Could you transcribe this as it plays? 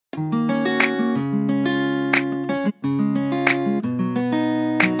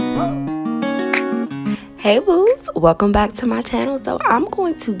Hey boos, welcome back to my channel. So I'm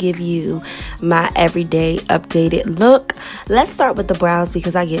going to give you my everyday updated look. Let's start with the brows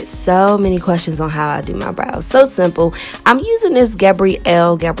because I get so many questions on how I do my brows. So simple. I'm using this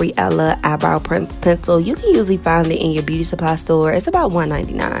Gabriella eyebrow pencil. You can usually find it in your beauty supply store. It's about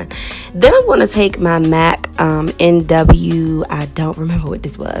 $1.99. Then I'm going to take my MAC NW, I don't remember what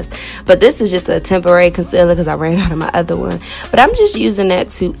this was, but this is just a temporary concealer because I ran out of my other one. But I'm just using that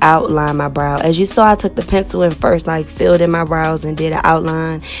to outline my brow. As you saw, I took the pencil and first like filled in my brows and did an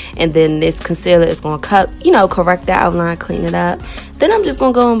outline, and then this concealer is going to correct that outline, clean it up. Then I'm just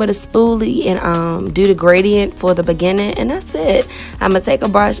going to go in with a spoolie and do the gradient for the beginning, and that's it. I'm going to take a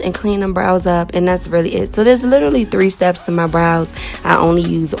brush and clean them brows up, and that's really it. So there's literally 3 steps to my brows. I only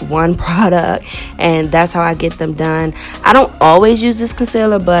use one product, and that's how I get them done. I don't always use this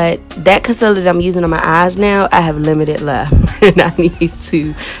concealer, but that concealer that I'm using on my eyes now, I have limited left, and I need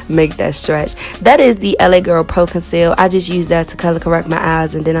to make that stretch. That is the LA Girl Pro Conceal. I just use that to color correct my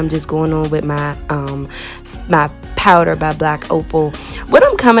eyes, and then I'm just going on with my my powder by Black Opal. What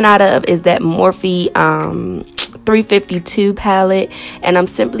I'm coming out of is that Morphe 352 palette, and I'm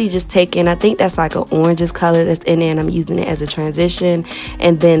simply just taking, I think that's like an oranges color that's in there, and I'm using it as a transition.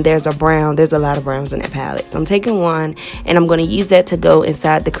 And then there's a brown, there's a lot of browns in that palette, so I'm taking one and I'm going to use that to go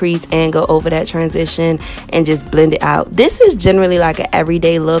inside the crease and go over that transition and just blend it out. This is generally like an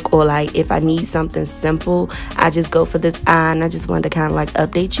everyday look, or like if I need something simple, I just go for this eye, and I just wanted to kind of like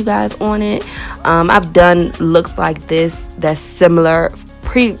update you guys on it. I've done looks like this that's similar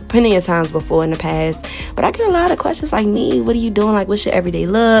plenty of times before in the past, but I get a lot of questions like, "Nee, what are you doing? Like, what's your everyday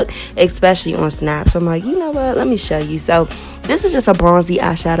look?" Especially on Snap. So I'm like, you know what, let me show you. So this is just a bronzy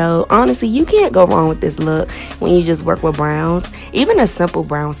eyeshadow. Honestly, you can't go wrong with this look when you just work with browns. Even a simple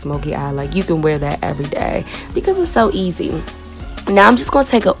brown smoky eye, like you can wear that every day because it's so easy. Now I'm just going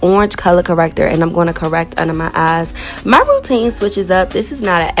to take an orange color corrector and I'm going to correct under my eyes. My routine switches up. This is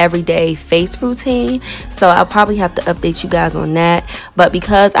not an everyday face routine, so I'll probably have to update you guys on that. But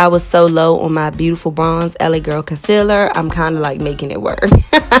because I was so low on my beautiful bronze LA Girl concealer, I'm kind of like making it work.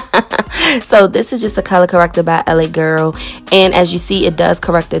 So this is just a color corrector by LA Girl, and as you see, it does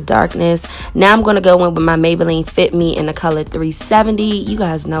correct the darkness. Now I'm going to go in with my Maybelline Fit Me in the color 370. You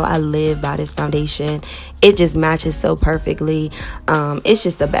guys know I live by this foundation. It just matches so perfectly. It's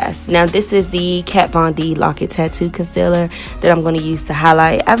just the best. Now this is the Kat Von D Lock It Tattoo concealer that I'm going to use to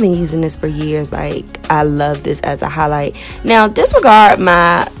highlight. I've been using this for years. Like, I love this as a highlight. Now disregard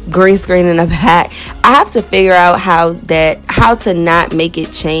my green screen in the back. I have to figure out how to not make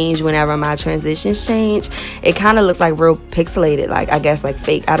it change whenever my transitions change. It kind of looks like real pixelated, like I guess like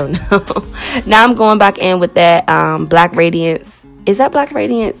fake, I don't know. Now I'm going back in with that Black Radiance. Is that Black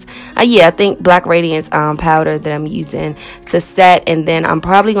Radiance? Yeah, I think Black Radiance powder that I'm using to set. And then I'm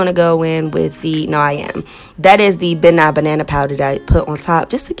probably going to go in with the, no I am, that is the Midnight Banana powder that I put on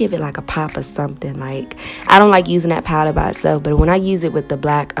top just to give it like a pop or something. Like, I don't like using that powder by itself, but when I use it with the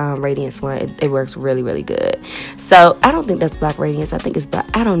Black Radiance one, it works really, really good. So I don't think that's Black Radiance. I think it's Black,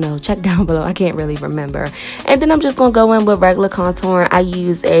 I don't know, check down below, I can't really remember. And then I'm just going to go in with regular contouring. I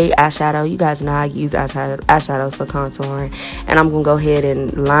use a eyeshadow. You guys know I use eyeshadows for contouring, and I'm gonna go ahead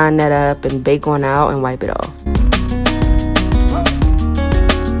and line that up and bake one out and wipe it off.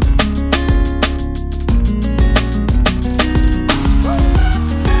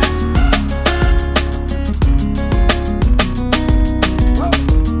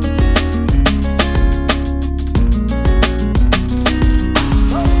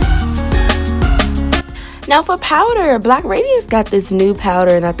 Now for powder, Black Radiance got this new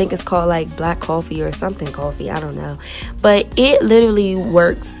powder, and I think it's called like Black Coffee or something coffee, I don't know. But it literally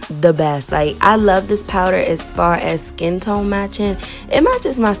works the best. Like, I love this powder as far as skin tone matching. It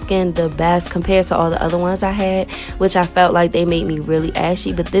matches my skin the best compared to all the other ones I had, which I felt like they made me really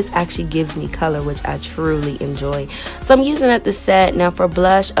ashy, but this actually gives me color, which I truly enjoy. So I'm using it to set. Now for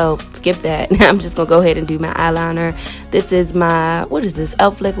blush, oh, skip that. Now I'm just gonna go ahead and do my eyeliner. This is my, what is this,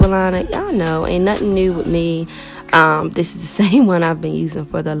 Elf liquid liner. Y'all know, ain't nothing new with me. This is the same one I've been using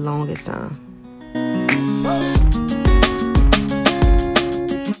for the longest time.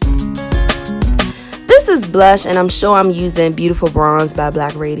 This is blush, and I'm sure I'm using Beautiful Bronze by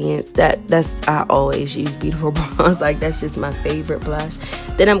Black Radiance. I always use Beautiful Bronze. Like, that's just my favorite blush.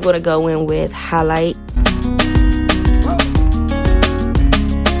 Then I'm going to go in with highlight.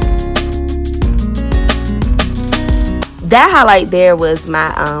 That highlight there was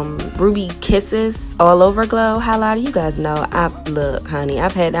my Ruby Kisses All Over Glow highlighter. You guys know, look, honey,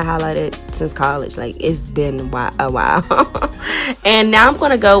 I've had that highlighted since college. Like, it's been a while. And now I'm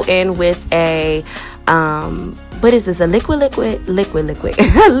going to go in with a What is this? A liquid liquid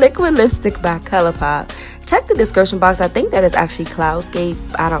lipstick by Colourpop. Check the description box. I think that is actually Cloudscape.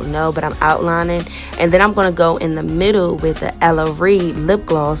 I don't know, but I'm outlining. And then I'm going to go in the middle with the Ellarie lip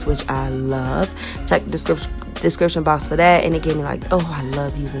gloss, which I love. Check the description box for that. And it gave me like, oh, I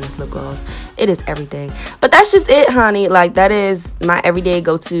love using this lip gloss. It is everything. But that's just it, honey. Like, that is my everyday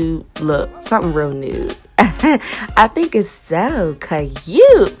go-to look. Something real nude. I think it's so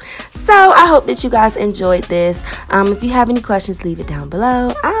cute. So I hope that you guys enjoyed this. If you have any questions, leave it down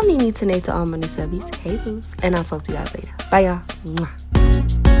below. I'm Nini Tanay to all my new subbies. Hey boos. And I'll talk to you guys later. Bye y'all.